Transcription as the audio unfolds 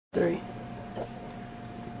3.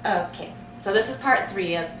 Okay, so this is part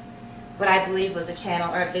 3 of what I believe was a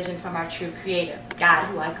channel or a vision from our true creator, God,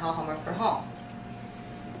 who I call Homer for home.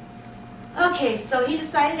 Okay, so he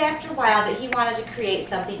decided after a while that he wanted to create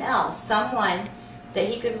something else, someone that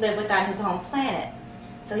he could live with on his home planet.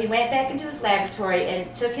 So he went back into his laboratory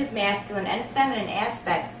and took his masculine and feminine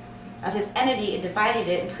aspect of his entity and divided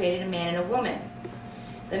it and created a man and a woman.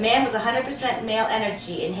 The man was 100% male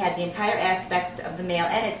energy and had the entire aspect of the male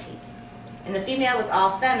entity. And the female was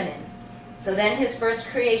all feminine. So then his first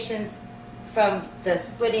creations from the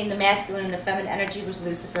splitting the masculine and the feminine energy was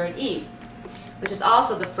Lucifer and Eve, which is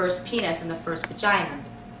also the first penis and the first vagina.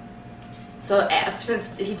 So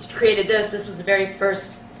since he created this was the very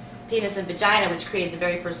first penis and vagina, which created the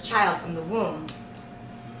very first child from the womb.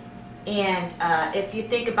 And if you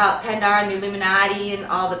think about Pendar and the Illuminati and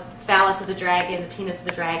all the phallus of the dragon, the penis of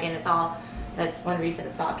the dragon, that's one reason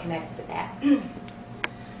it's all connected to that.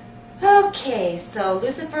 Okay, so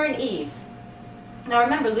Lucifer and Eve. Now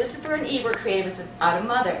remember, Lucifer and Eve were created without a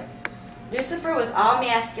mother. Lucifer was all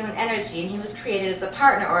masculine energy, and he was created as a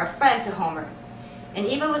partner or a friend to Homer. And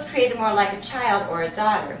Eva was created more like a child or a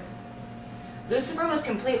daughter. Lucifer was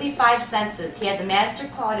completely 5 senses. He had the master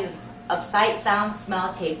qualities of sight, sound,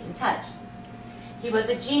 smell, taste, and touch. He was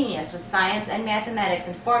a genius with science and mathematics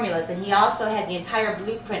and formulas, and he also had the entire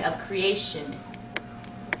blueprint of creation.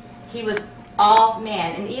 He was all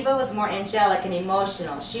man, and Eva was more angelic and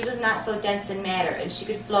emotional. She was not so dense in matter, and she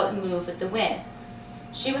could float and move with the wind.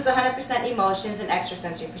 She was 100% emotions and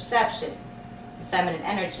extrasensory perception, the feminine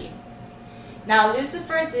energy. Now,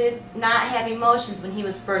 Lucifer did not have emotions when he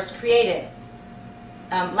was first created,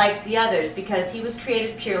 like the others, because he was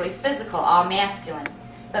created purely physical, all masculine.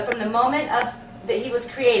 But from the moment that he was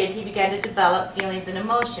created, he began to develop feelings and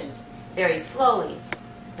emotions, very slowly.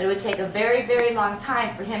 But it would take a very, very long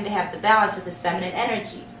time for him to have the balance with his feminine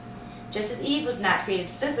energy. Just as Eve was not created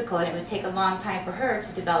physical, and it would take a long time for her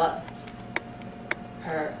to develop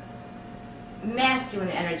her masculine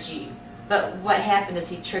energy. But what happened is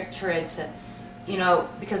he tricked her into,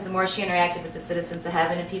 because the more she interacted with the citizens of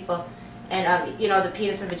heaven and people, and the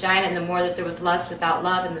penis and vagina, and the more that there was lust without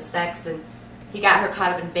love and the sex, and he got her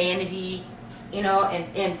caught up in vanity,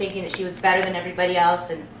 and thinking that she was better than everybody else,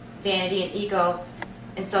 and vanity and ego,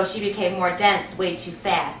 and so she became more dense way too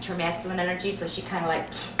fast, her masculine energy, so she kind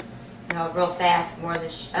of real fast, more than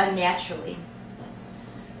unnaturally.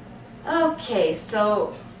 Okay,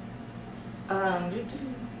 so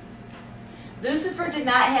Lucifer did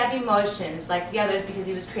not have emotions like the others because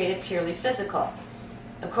he was created purely physical.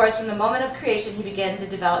 Of course, from the moment of creation, he began to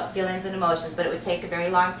develop feelings and emotions, but it would take a very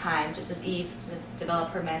long time, just as Eve, to develop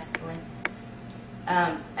her masculine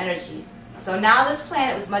energies. So now this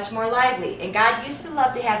planet was much more lively, and God used to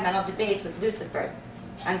love to have mental debates with Lucifer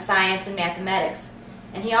on science and mathematics.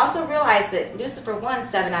 And he also realized that Lucifer won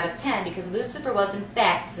 7 out of 10 because Lucifer was in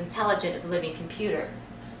fact as intelligent as a living computer.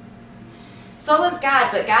 So was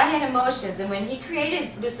God, but God had emotions, and when he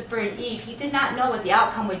created Lucifer and Eve, he did not know what the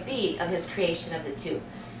outcome would be of his creation of the two.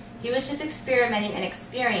 He was just experimenting and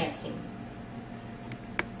experiencing.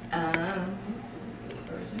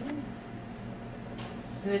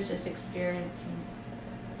 He was just experiencing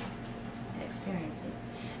and experiencing.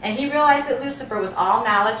 And he realized that Lucifer was all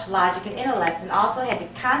knowledge, logic, and intellect, and also had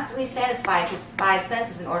to constantly satisfy his 5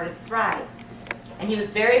 senses in order to thrive. And he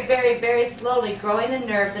was very, very, very slowly growing the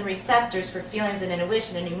nerves and receptors for feelings and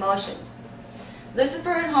intuition and emotions.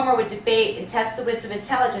 Lucifer and Homer would debate and test the wits of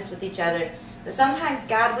intelligence with each other, but sometimes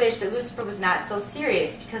God wished that Lucifer was not so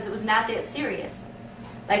serious because it was not that serious.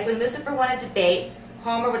 Like when Lucifer wanted to debate,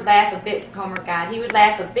 Homer would laugh a big, he would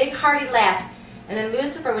laugh a big hearty laugh, and then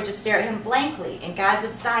Lucifer would just stare at him blankly, and God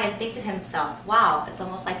would sigh and think to himself, wow, it's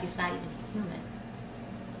almost like he's not even human.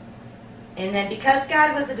 And then because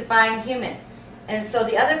God was a divine human, and so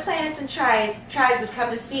the other planets and tribes would come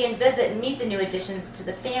to see and visit and meet the new additions to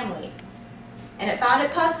the family. And it found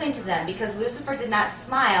it puzzling to them because Lucifer did not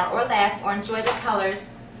smile or laugh or enjoy the colors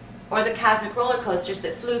or the cosmic roller coasters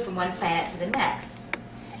that flew from one planet to the next.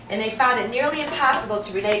 And they found it nearly impossible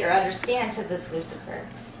to relate or understand to this Lucifer.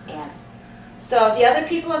 And so the other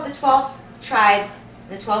people of the 12 tribes,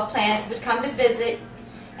 the 12 planets, would come to visit.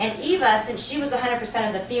 And Eva, since she was 100%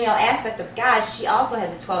 of the female aspect of God, she also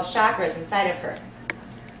had the 12 chakras inside of her.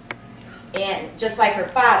 And just like her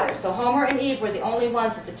father. So Homer and Eve were the only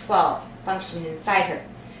ones with the 12 functioning inside her.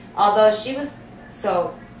 Although she was,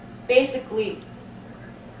 so basically,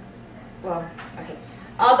 well, okay.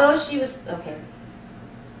 Although she was, okay.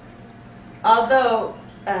 Although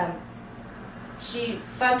she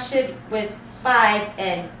functioned with 5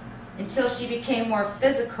 and until she became more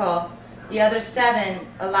physical, the other 7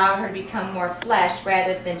 allowed her to become more flesh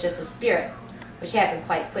rather than just a spirit, which happened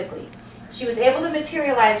quite quickly. She was able to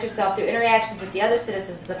materialize herself through interactions with the other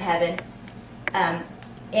citizens of heaven,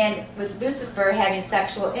 and with Lucifer having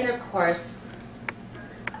sexual intercourse.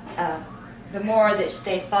 The more that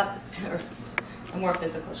they fucked, or the more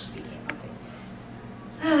physical she became.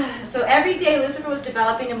 Okay. So every day Lucifer was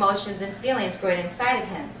developing emotions and feelings growing inside of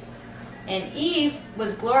him. And Eve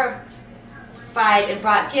was glorified and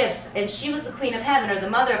brought gifts, and she was the queen of heaven, or the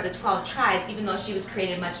mother of the 12 tribes, even though she was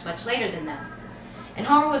created much, much later than them. And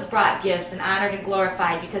Homer was brought gifts and honored and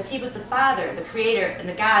glorified because he was the father, the creator, and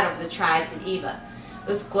the god over the tribes, and Eva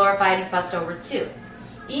was glorified and fussed over too.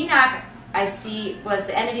 Enoch, I see, was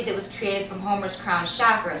the entity that was created from Homer's crown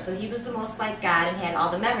chakra, so he was the most like God and had all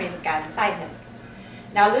the memories of God inside him.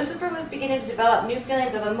 Now Lucifer was beginning to develop new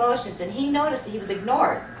feelings of emotions, and he noticed that he was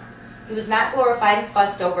ignored. He was not glorified and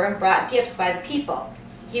fussed over and brought gifts by the people.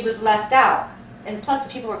 He was left out. And plus the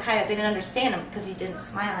people were they didn't understand him because he didn't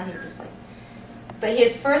smile, and he was like... But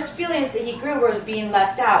his first feelings that he grew were being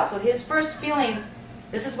left out. So his first feelings,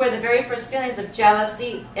 this is where the very first feelings of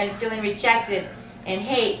jealousy and feeling rejected and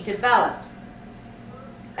hate developed.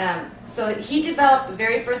 So he developed the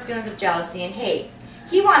very first feelings of jealousy and hate.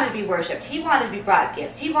 He wanted to be worshipped. He wanted to be brought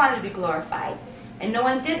gifts. He wanted to be glorified. And no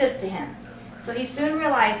one did this to him. So he soon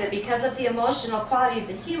realized that because of the emotional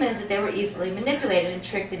qualities in humans, that they were easily manipulated and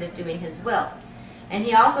tricked into doing his will. And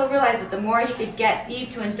he also realized that the more he could get Eve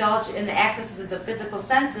to indulge in the accesses of the physical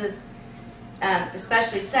senses,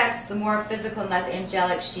 especially sex, the more physical and less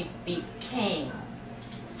angelic she became.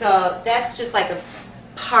 So that's just like a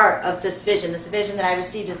part of this vision. This vision that I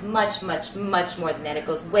received is much, much, much more than that. It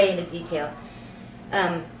goes way into detail.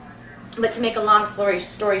 But to make a long story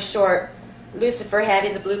short, Lucifer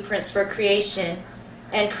having the blueprints for creation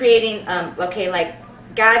and creating, like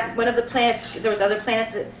God, one of the planets, there was other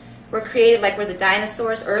planets that were created, like where the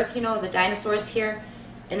dinosaurs, Earth, you know, the dinosaurs here,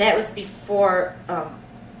 and that was before,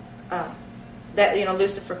 that, you know,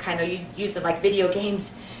 Lucifer kind of used them like video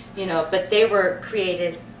games, you know, but they were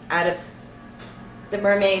created out of the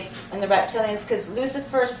mermaids and the reptilians, because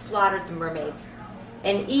Lucifer slaughtered the mermaids,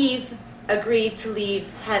 and Eve agreed to leave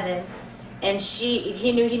heaven, and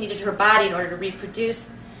he knew he needed her body in order to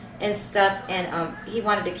reproduce and stuff, and he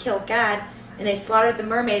wanted to kill God, and they slaughtered the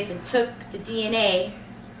mermaids and took the DNA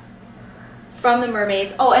from the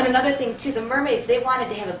mermaids. Oh, and another thing too, the mermaids, they wanted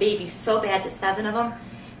to have a baby so bad, the 7 of them,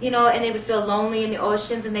 you know, and they would feel lonely in the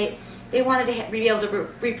oceans, and they wanted to be able to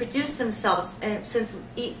reproduce themselves. And since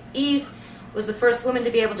Eve was the first woman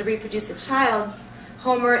to be able to reproduce a child,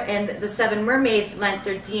 Homer and the 7 mermaids lent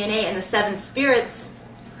their DNA and the 7 spirits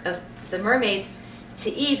of the mermaids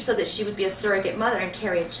to Eve so that she would be a surrogate mother and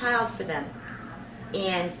carry a child for them.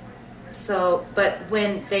 And so, but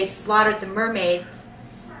when they slaughtered the mermaids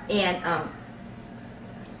and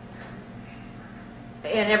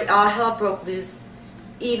all hell broke loose,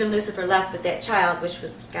 Eve and Lucifer left with that child, which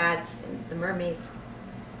was God's and the mermaids.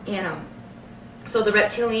 And so the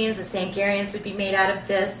reptilians, the Sangarians would be made out of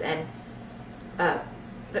this, and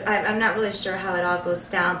but I'm not really sure how it all goes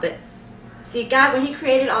down. But see, God, when He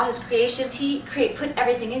created all His creations, He put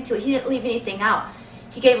everything into it. He didn't leave anything out.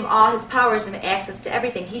 He gave them all His powers and access to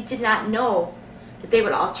everything. He did not know that they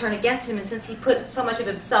would all turn against Him, and since He put so much of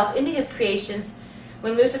Himself into His creations,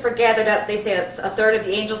 when Lucifer gathered up, they say a third of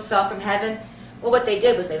the angels fell from heaven. Well, what they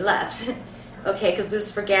did was they left. Okay, because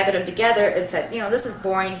Lucifer gathered them together and said, you know, this is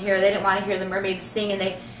boring here. They didn't want to hear the mermaids sing, and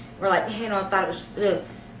they were like, you know, thought it was just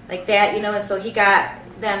like that, you know. And so He got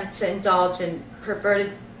them to indulge in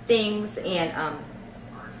perverted things, and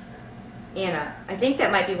I think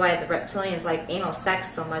that might be why the reptilians like anal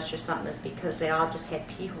sex so much or something, is because they all just had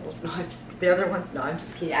pee holes. No, the other ones, no, I'm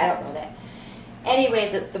just kidding. I don't know that. Anyway,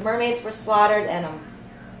 the mermaids were slaughtered, and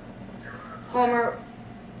Homer,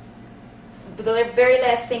 the very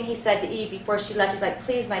last thing he said to Eve before she left, he's like,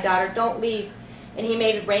 please, my daughter, don't leave. And he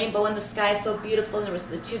made a rainbow in the sky so beautiful, and there was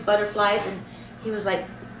the 2 butterflies, and he was like,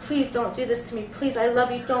 please don't do this to me. Please, I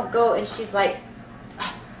love you, don't go. And she's like,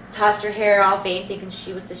 tossed her hair all vain, thinking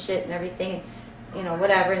she was the shit and everything, and, you know,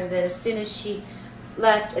 whatever. And then as soon as she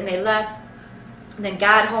left, and they left, and then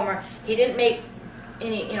God, Homer, he didn't make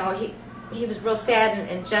any, you know, he was real sad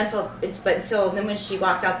and gentle, but until then when she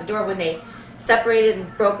walked out the door, when they separated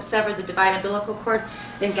and severed the divine umbilical cord,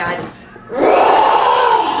 then God just,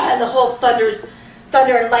 and the whole thunder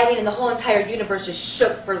and lightning, and the whole entire universe just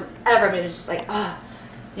shook forever. I mean, it was just like,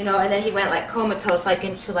 you know. And then he went like comatose, like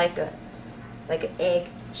into like an egg,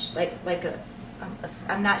 like a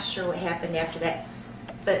I'm not sure what happened after that,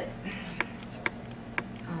 but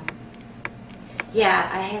yeah,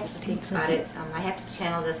 I have to think about it. I have to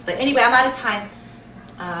channel this, but anyway, I'm out of time.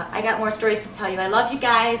 I got more stories to tell you. I love you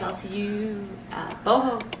guys. I'll see you.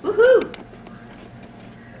 Boho. Woohoo!